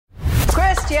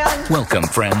Welcome,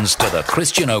 friends, to the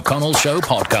Christian O'Connell Show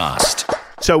podcast.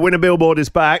 So when A Billboard is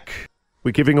back,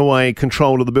 we're giving away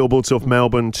control of the billboards of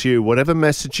Melbourne to you. Whatever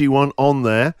message you want on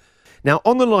there. Now,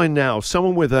 on the line now,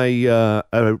 someone with a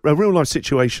real-life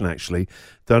situation, actually,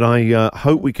 that I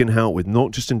hope we can help with,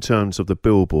 not just in terms of the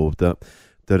billboard, that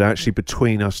actually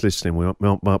between us listening, we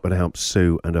might be able to help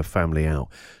Sue and her family out.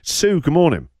 Sue, good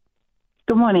morning.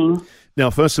 Good morning. Now,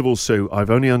 first of all, Sue, I've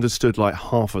only understood like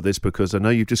half of this because I know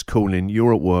you've just called in,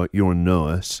 you're at work, you're a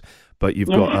nurse, but you've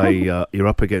got you're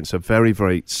up against a very,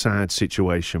 very sad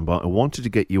situation, but I wanted to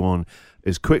get you on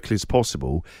as quickly as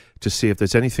possible to see if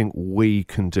there's anything we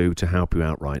can do to help you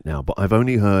out right now. But I've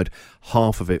only heard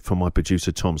half of it from my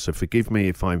producer, Tom, so forgive me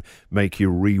if I make you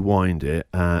rewind it,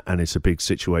 and it's a big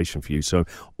situation for you. So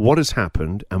what has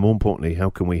happened, and more importantly, how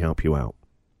can we help you out?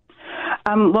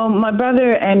 Well, my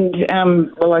brother and,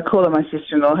 I call her my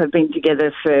sister-in-law, have been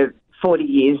together for 40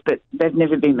 years, but they've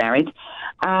never been married.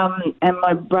 And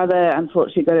my brother,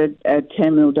 unfortunately, got a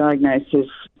terminal diagnosis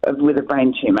with a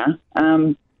brain tumour.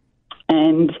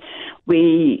 And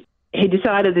he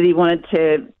decided that he wanted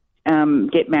to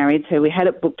get married, so we had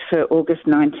it booked for August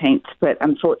 19th, but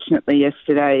unfortunately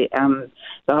yesterday the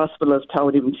hospital has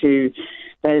told him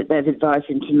they've advised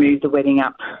him to move the wedding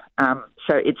up.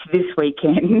 So it's this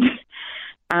weekend.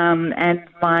 And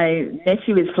my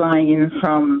nephew is flying in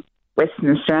from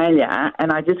Western Australia,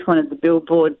 and I just wanted the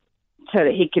billboard so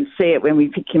that he could see it when we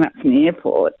pick him up from the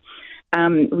airport. I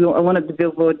wanted the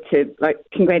billboard to,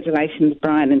 congratulations,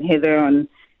 Brian and Heather, on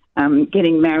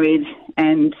getting married,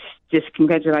 and just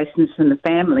congratulations from the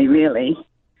family, really,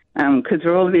 because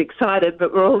we're all a bit excited,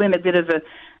 but we're all in a bit of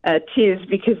a tears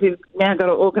because we've now got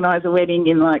to organise a wedding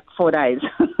in 4 days.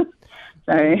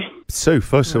 So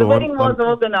first of all, the wedding was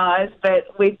organised,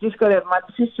 but we've just got to. My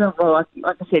sister-in-law,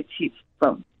 like I said, she's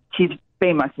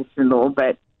been my sister-in-law,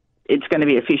 but it's going to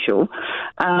be official.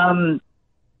 And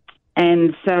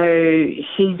so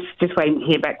she's just waiting to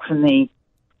hear back from the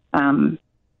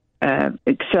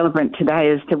celebrant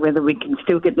today as to whether we can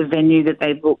still get the venue that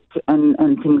they booked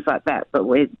and things like that. But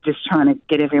we're just trying to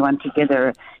get everyone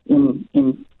together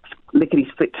in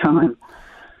lickety-split time.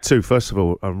 Sue, first of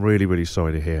all, I'm really, really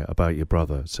sorry to hear about your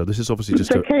brother. So this is obviously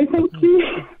just okay, thank you.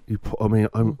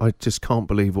 I just can't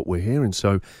believe what we're hearing.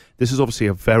 So this is obviously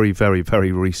a very, very,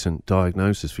 very recent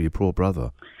diagnosis for your poor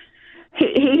brother.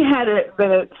 He had it, but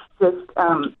it's just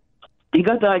he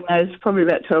got diagnosed probably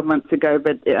about 12 months ago.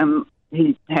 But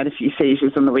he had a few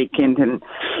seizures on the weekend, and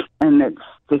it's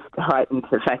just heightened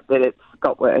the fact that it's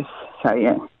got worse. So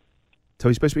yeah. So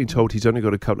he's basically been told he's only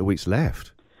got a couple of weeks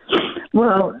left.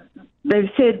 Well, they've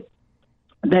said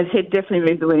definitely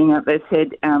move the wedding up. They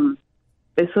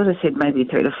sort of said maybe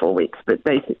 3 to 4 weeks, but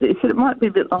they said it might be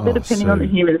a bit longer depending on the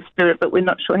human spirit. But we're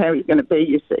not sure how he's going to be.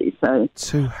 You see,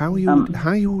 so how are you all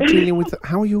dealing with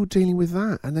How are you all dealing with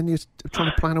that? And then you're trying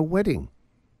to plan a wedding.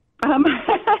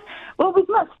 Well, with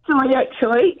much joy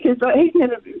actually, because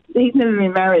he's never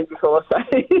been married before, so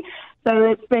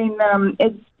it's been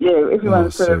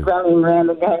everyone's sort of running around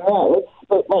and going,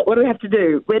 what do we have to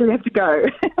do? Where do we have to go?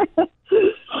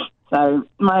 So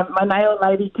my nail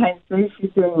lady came through.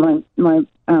 She's doing my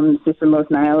sister-in-law's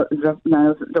nails at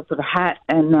the top of a hat,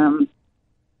 and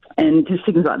just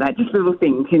things like that, just little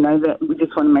things, that we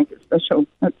just want to make it special.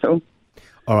 That's all.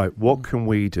 All right, what can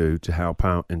we do to help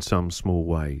out in some small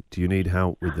way? Do you need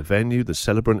help with the venue, the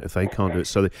celebrant, if they can't do it?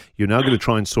 So you're now going to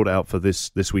try and sort it out for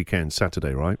this weekend,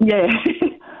 Saturday, right? Yeah,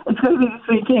 it's going to be this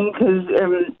weekend because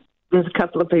there's a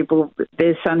couple of people,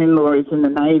 their son-in-law is in the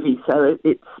Navy, so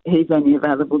he's only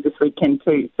available this weekend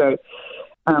too. So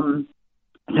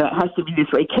it has to be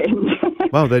this weekend.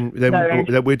 Well, then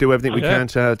we'll do everything we can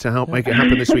to help make it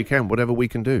happen this weekend, whatever we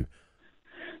can do.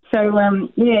 So,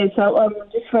 so I'm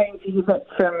just waiting to hear back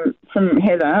from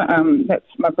Heather. That's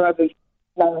my brother's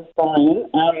name is Brian.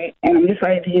 And I'm just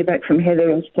waiting to hear back from Heather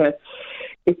as to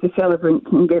if the celebrant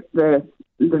can get the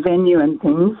venue and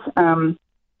things.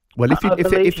 Well,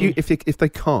 if they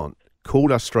can't,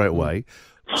 call us straight away.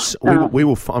 We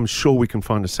will. I'm sure we can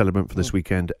find a celebrant for this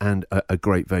weekend and a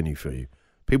great venue for you.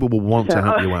 People will want to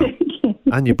help you out,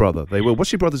 and your brother. They will.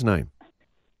 What's your brother's name?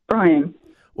 Brian.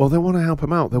 Well, they want to help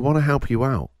him out. They want to help you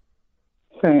out.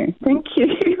 So, thank you.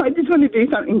 I just want to do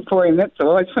something for him. That's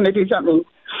all. I just want to do something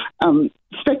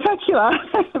spectacular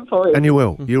for him. And you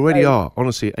will. You already are,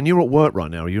 honestly. And you're at work right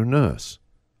now. Are you a nurse?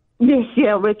 Yes.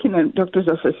 Yeah. I work in a doctor's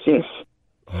office. Yes.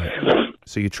 Right.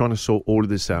 So you're trying to sort all of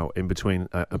this out in between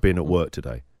being at work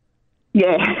today?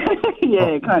 Yeah,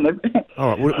 kind of.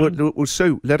 All right. Well,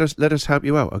 Sue, let us help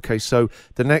you out. Okay. So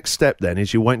the next step then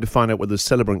is you're waiting to find out whether the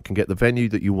celebrant can get the venue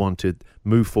that you wanted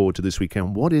move forward to this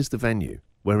weekend. What is the venue?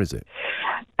 Where is it?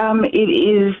 It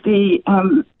is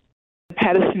the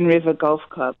Patterson River Golf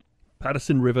Club.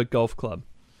 Patterson River Golf Club.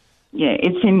 Yeah,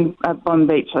 it's in Bond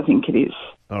Beach, I think it is.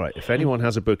 All right. If anyone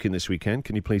has a booking this weekend,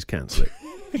 can you please cancel it?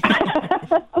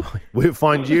 We'll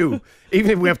find you.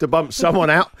 Even if we have to bump someone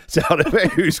out of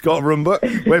it who's got a room book,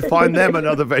 we'll find them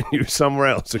another venue somewhere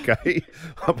else, okay?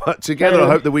 But together, I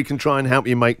hope that we can try and help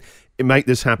you make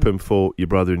this happen for your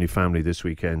brother and your family this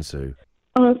weekend, Sue.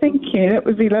 Oh, thank you. That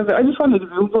would be lovely. I just wanted a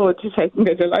billboard to say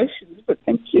congratulations, but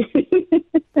thank you.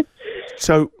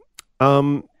 So,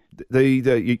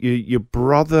 your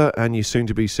brother and your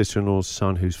soon-to-be sister-in-law's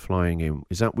son who's flying in,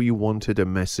 is that what you wanted, a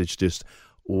message just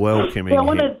welcoming him?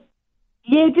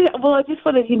 I just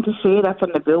wanted him to see it up on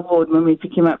the billboard when we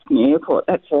pick him up from the airport.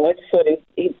 That's all. I just thought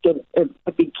he'd get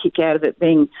a big kick out of it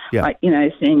being,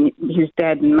 seeing his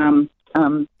dad and mum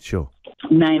sure.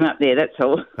 name up there. That's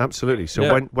all. Absolutely.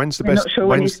 So when's the best? Not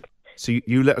sure so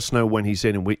you let us know when he's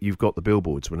in, and you've got the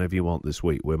billboards whenever you want this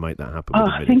week. We'll make that happen. Oh,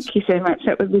 thank you so much.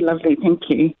 That would be lovely. Thank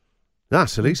you.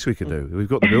 That's the least we can do. We've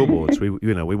got the billboards. We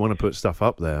want to put stuff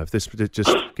up there. If this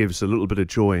just gives a little bit of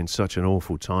joy in such an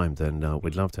awful time, then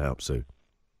we'd love to help, Sue.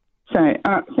 So,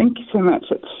 thank you so much.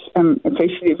 It's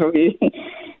appreciative of you.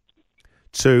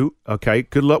 Sue, okay,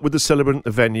 good luck with the celebrant,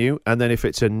 the venue, and then if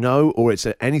it's a no or it's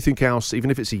anything else, even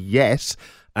if it's a yes,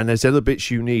 and there's other bits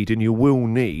you need, and you will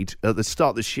need, at the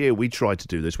start of this year, we tried to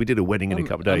do this. We did a wedding in a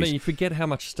couple of days. I mean, you forget how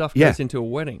much stuff goes into a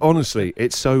wedding. Honestly,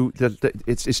 it's so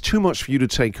it's too much for you to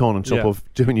take on top of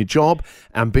doing your job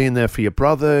and being there for your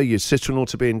brother, your sister-in-law,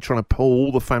 trying to pull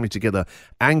all the family together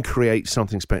and create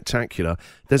something spectacular.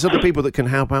 There's other people that can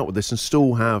help out with this and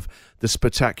still have the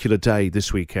spectacular day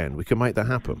this weekend. We can make that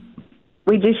happen.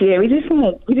 We just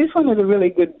wanted a really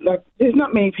good, there's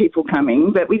not many people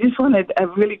coming, but we just wanted a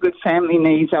really good family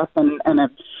knees up and a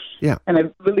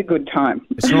really good time.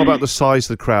 It's not about the size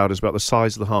of the crowd, it's about the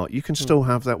size of the heart. You can still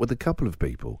have that with a couple of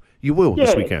people. You will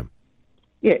this weekend.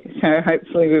 Yeah, so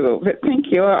hopefully we will. But thank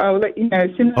you. I'll let you know as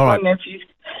soon as my nephew's,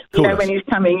 when he's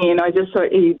coming in. I just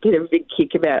thought he'd get a big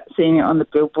kick about seeing it on the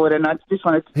billboard, and I just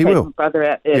wanted to take my brother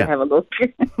out there to have a look.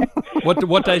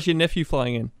 What day's your nephew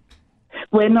flying in?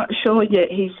 We're not sure yet.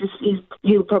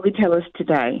 He'll probably tell us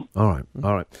today. All right.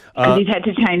 Because he's had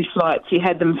to change flights. He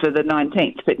had them for the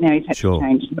 19th, but now he's had to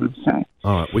change them. So.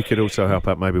 All right. We could also help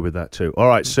out maybe with that too. All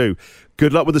right, Sue.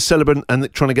 Good luck with the celebrant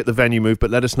and trying to get the venue moved, but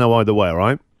let us know either way, all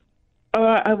right? All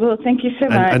right, I will. Thank you so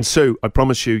much. And Sue, I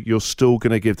promise you, you're still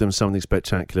going to give them something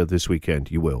spectacular this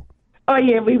weekend. You will. Oh,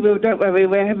 yeah, we will. Don't worry.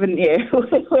 We're having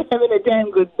a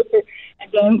damn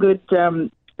good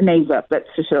knees up, that's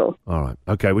for sure. All right.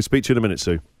 Okay, we'll speak to you in a minute,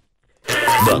 Sue.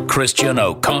 The Christian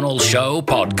O'Connell Show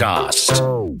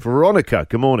podcast. Veronica,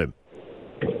 good morning.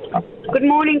 Good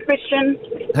morning, Christian.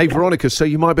 Hey, Veronica, so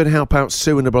you might be able to help out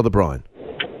Sue and her brother Brian.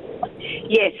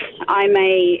 Yes, I'm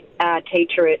a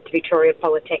teacher at Victoria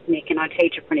Polytechnic and I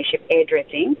teach apprenticeship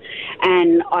hairdressing,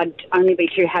 and I'd only be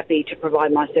too happy to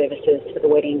provide my services for the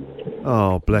wedding.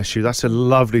 Oh, bless you. That's a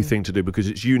lovely thing to do because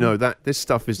it's, that this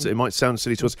stuff is, it might sound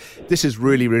silly to us, this is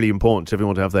really, really important to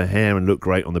everyone to have their hair and look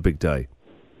great on the big day.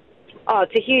 Oh,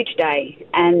 it's a huge day,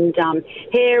 and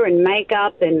hair and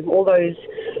makeup and all those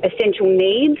essential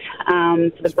needs for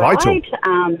the bride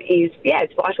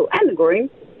it's vital, and the groom.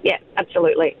 Yeah,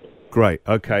 absolutely. Great.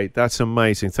 Okay, that's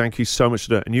amazing. Thank you so much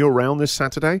for that. And you're around this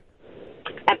Saturday?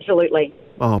 Absolutely.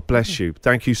 Oh, bless you.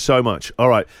 Thank you so much. All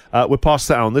right, we'll pass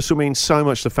that on. This will mean so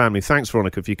much to the family. Thanks,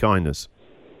 Veronica, for your kindness.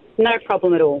 No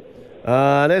problem at all.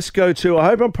 Let's go to, I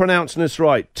hope I'm pronouncing this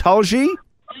right, Talji?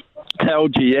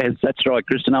 Talji, yes, that's right,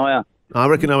 Kristen. How are you? I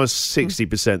reckon I was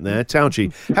 60% there.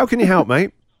 Talji, how can you help,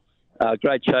 mate?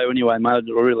 Great show anyway, mate.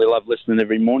 I really love listening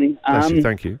every morning.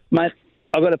 Thank you. Mate,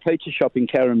 I've got a pizza shop in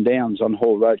Carrum Downs on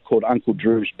Hall Road called Uncle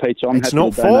Drew's Pizza. It's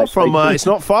not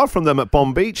far from them at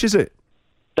Bond Beach, is it?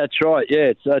 That's right,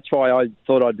 yeah. That's why I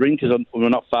thought I'd ring, because we're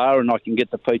not far and I can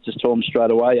get the pizzas to them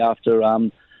straight away after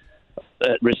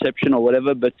reception or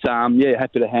whatever. But,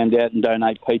 happy to hand out and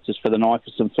donate pizzas for the night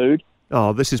for some food.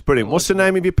 Oh, this is brilliant. What's the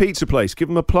name of your pizza place? Give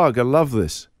them a plug. I love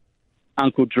this.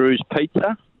 Uncle Drew's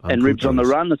Pizza and Ribs on the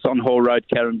Run. It's on Hall Road,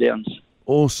 Carrum Downs.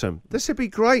 Awesome. This would be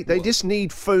great. They just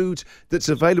need food that's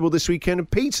available this weekend, and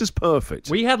pizza's perfect.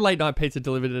 We had late night pizza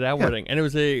delivered at our wedding, and it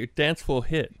was a dance floor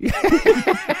hit.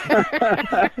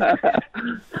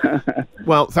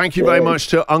 Well, thank you very much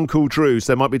to Uncle Drew's.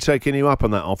 They might be taking you up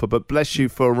on that offer, but bless you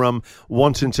for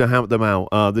wanting to help them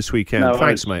out this weekend. No,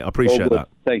 thanks, mate. I appreciate that.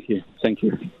 Thank you.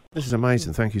 This is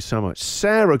amazing. Thank you so much.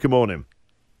 Sarah, good morning.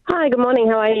 Hi, good morning.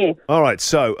 How are you? All right,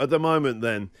 so at the moment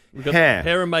then, We've got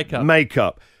hair and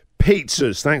makeup.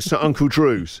 Pizzas, thanks to Uncle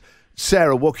Drew's.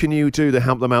 Sarah, what can you do to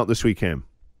help them out this weekend?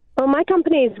 Well, my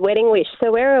company is Wedding Wish,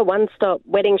 so we're a one-stop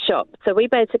wedding shop. So we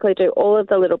basically do all of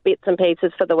the little bits and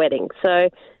pieces for the wedding. So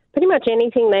pretty much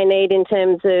anything they need in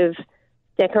terms of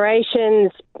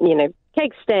decorations,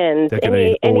 cake stands,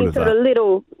 any sort of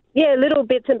little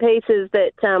bits and pieces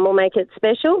that will make it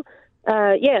special.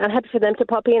 I'm happy for them to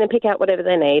pop in and pick out whatever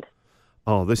they need.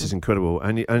 Oh, this is incredible.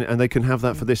 And they can have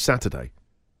that for this Saturday?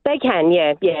 They can,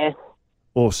 yeah.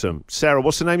 Awesome. Sarah,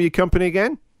 what's the name of your company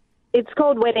again? It's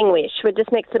called Wedding Wish. We're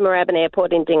just next to Moorabbin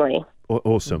Airport in Dingley.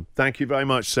 Awesome. Thank you very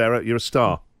much, Sarah. You're a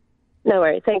star. No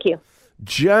worries. Thank you.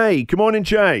 Jay. Good morning,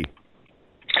 Jay.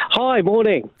 Hi,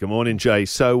 morning. Good morning, Jay.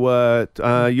 So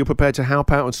you're prepared to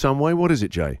help out in some way? What is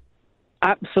it, Jay?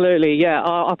 Absolutely, yeah.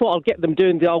 I thought I'd get them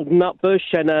doing the old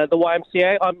Nutbush and the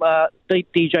YMCA. I'm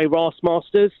DJ Ras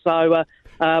Masters, so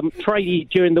tradie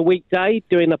during the weekday,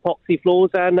 doing epoxy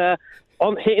floors, and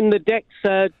I'm hitting the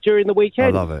decks during the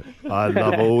weekend. I love it. I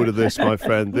love all of this, my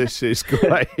friend. This is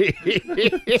great.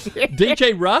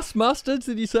 DJ Ras Masters,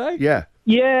 did you say? Yeah.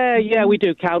 Yeah, we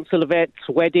do council events,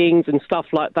 weddings and stuff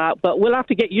like that. But we'll have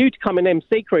to get you to come and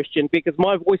MC, Christian, because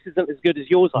my voice isn't as good as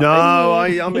yours, I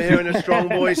think. I'm hearing a strong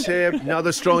voice here,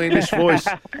 another strong English voice.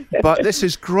 But this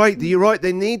is great. You're right,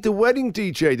 they need the wedding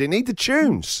DJ. They need the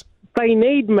tunes. They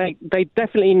need, mate. They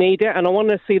definitely need it, and I want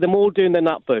to see them all doing the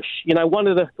Nutbush. One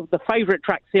of the favourite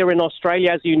tracks here in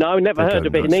Australia, as you know. Never heard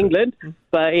of it in England,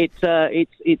 but it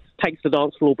takes the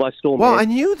dance floor by storm. Well, I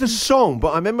knew the song, but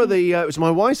I remember it was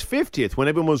my wife's 50th when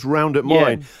everyone was round at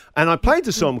mine, and I played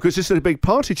the song because this is a big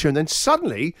party tune. Then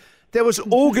suddenly there was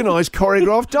organised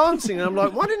choreographed dancing, and I'm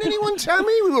like, why didn't anyone tell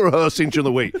me we were rehearsing during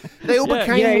the week? They all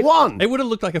became one. It would have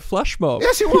looked like a flash mob.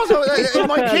 Yes, it was in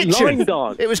my kitchen.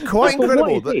 It was quite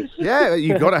incredible.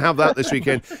 You've got to have that this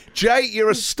weekend. Jay, you're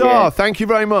a star. Yeah. Thank you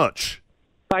very much.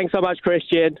 Thanks so much,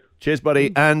 Christian. Cheers,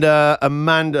 buddy. And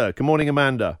Amanda. Good morning,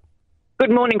 Amanda.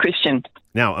 Good morning, Christian.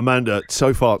 Now, Amanda,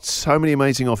 so far, so many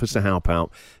amazing offers to help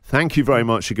out. Thank you very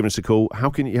much for giving us a call. How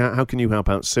can you help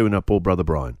out Sue and her poor brother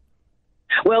Brian?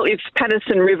 Well, if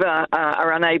Patterson River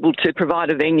are unable to provide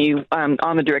a venue, I'm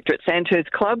a director at Sandhurst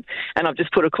Club, and I've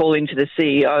just put a call into the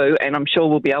CEO, and I'm sure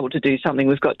we'll be able to do something.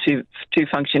 We've got two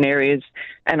function areas,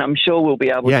 and I'm sure we'll be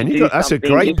able to do something. That's a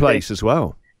great place as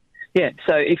well. Yeah,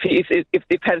 so if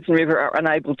Patterson River are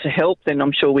unable to help, then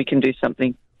I'm sure we can do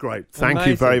something. Great. Thank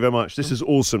you very, very much. This is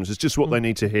awesome. It's just what they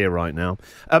need to hear right now.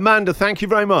 Amanda, thank you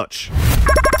very much.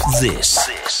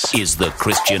 This is the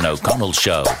Christian O'Connell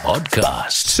Show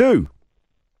podcast. Sue.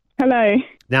 Hello.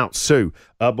 Now, Sue,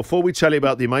 before we tell you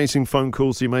about the amazing phone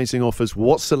calls, the amazing offers,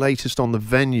 what's the latest on the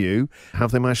venue? Have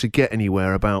they managed to get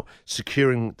anywhere about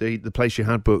securing the place you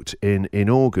had booked in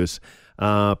August,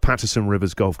 Patterson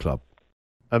Rivers Golf Club?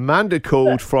 Amanda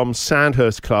called from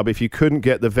Sandhurst Club. If you couldn't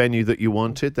get the venue that you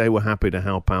wanted, they were happy to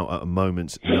help out at a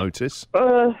moment's notice.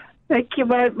 Thank you.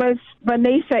 My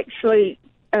niece actually,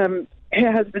 her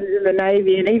husband's in the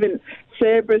Navy, and even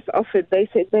Cerberus offered. They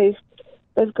said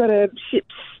they've got a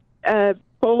ship's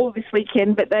ball this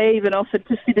weekend, but they even offered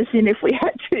to fit us in if we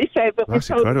had to. That's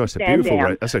incredible. That's a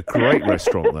beautiful. That's a great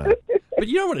restaurant there. But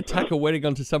you don't want to tack a wedding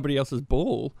onto somebody else's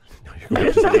ball.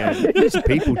 There's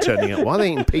people turning up. Why are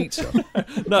they eating pizza?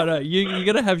 No, you're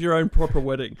going to have your own proper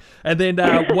wedding. And then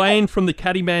Wayne from the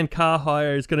Caddyman Car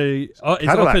Hire is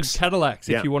offered Cadillacs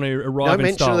if you want to arrive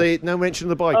in style. No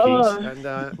mention of the bikies.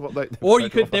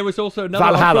 And there was also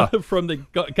another offer from the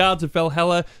Guards of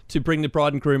Valhalla to bring the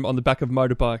bride and groom on the back of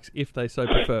motorbikes if they so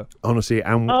prefer. Honestly,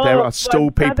 and there are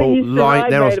still people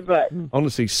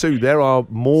honestly, Sue, there are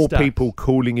more people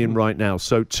calling in right now.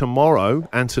 So tomorrow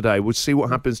and today, we'll see what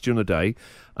happens during the day,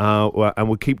 and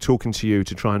we'll keep talking to you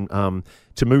to try and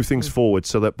to move things forward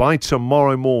so that by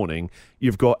tomorrow morning,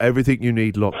 you've got everything you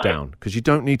need locked down, because you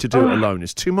don't need to do it alone.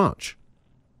 It's too much.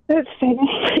 That's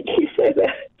fantastic. Thank you so much.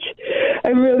 I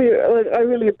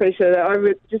really appreciate that.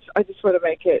 I just want to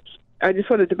make it. I just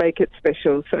wanted to make it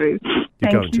special. So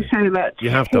thank you so much. You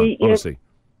have done, honestly.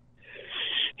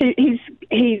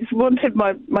 He's wanted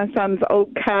my son's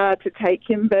old car to take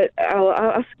him, but I'll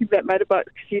ask him about motorbikes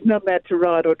because he's not allowed to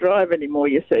ride or drive anymore,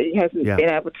 you see. He hasn't been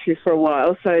able to for a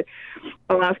while. So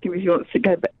I'll ask him if he wants to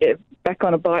go back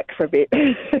on a bike for a bit.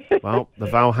 Well, the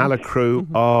Valhalla crew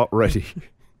are ready.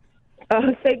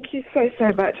 Oh, thank you so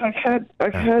much. I can't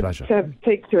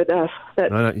speak to enough.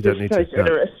 No, you don't need so to.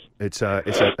 Generous. No.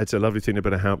 It's a lovely thing to be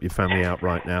able to help your family out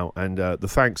right now, and the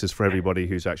thanks is for everybody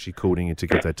who's actually calling in to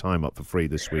give their time up for free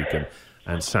this week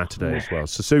and Saturday as well.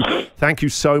 So Sue, thank you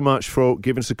so much for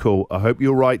giving us a call. I hope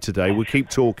you're right today. We'll keep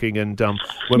talking and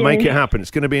we'll make it happen. It's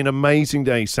going to be an amazing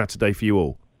day Saturday for you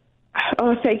all.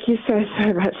 Oh, thank you so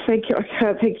much. Thank you. I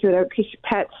can't thank you enough.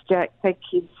 Pats, Jack, thank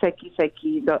you.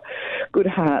 You've got good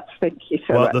hearts. Thank you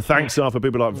so much. Well, the thanks are for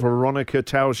people like Veronica,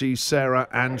 Tauji, Sarah,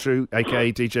 Andrew,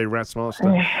 a.k.a. DJ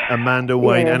Ratsmaster, Amanda,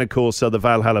 Wayne, and, of course, the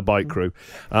Valhalla Bike Crew.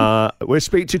 We'll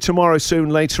speak to you tomorrow soon,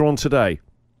 later on today.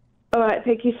 All right.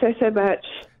 Thank you so much.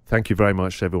 Thank you very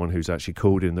much to everyone who's actually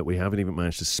called in that we haven't even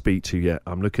managed to speak to yet.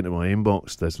 I'm looking at my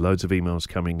inbox. There's loads of emails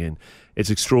coming in. It's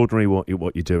extraordinary what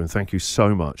you're doing. Thank you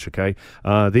so much, okay?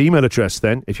 The email address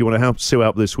then, if you want to help Sue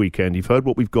out this weekend, you've heard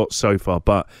what we've got so far,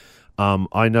 but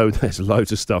I know there's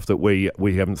loads of stuff that we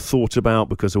haven't thought about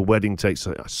because a wedding takes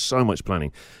so much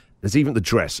planning. There's even the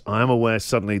dress. I am aware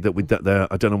suddenly that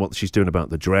I don't know what she's doing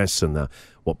about the dress and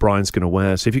what Brian's going to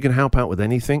wear. So if you can help out with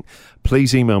anything,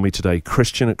 please email me today,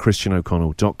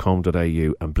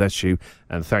 christian@christianoconnell.com.au, and bless you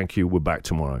and thank you. We're back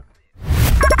tomorrow.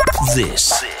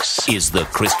 This is the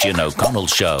Christian O'Connell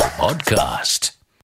Show podcast.